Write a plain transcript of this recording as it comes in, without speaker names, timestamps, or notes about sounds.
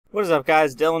What is up,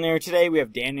 guys? Dylan here. Today we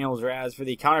have Daniel's Raz for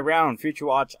the Brown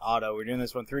FWA Auto. We're doing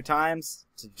this one 3 times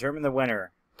to determine the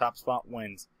winner. Top spot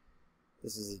wins.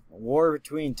 This is a war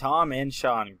between Tom and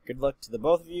Sean. Good luck to the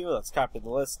both of you. Let's copy the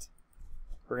list.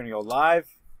 We're going to go live.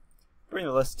 Bring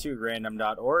the list to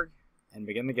random.org and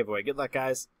begin the giveaway. Good luck,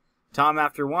 guys. Tom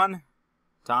after 1.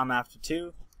 Tom after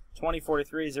 2.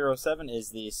 204307 is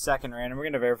the second random. We're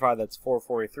going to verify that's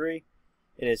 443.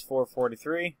 It is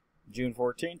 443. June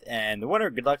 14th, and the winner,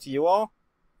 good luck to you all.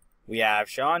 We have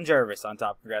Sean Jarvis on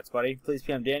top. Congrats, buddy. Please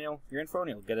PM Daniel your info, and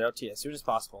he'll get it out to you as soon as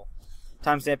possible.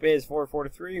 Timestamp is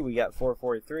 443. We got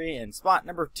 443, and spot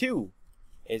number 2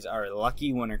 is our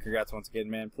lucky winner. Congrats once again,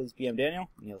 man. Please PM Daniel,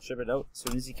 and he'll ship it out as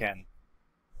soon as he can.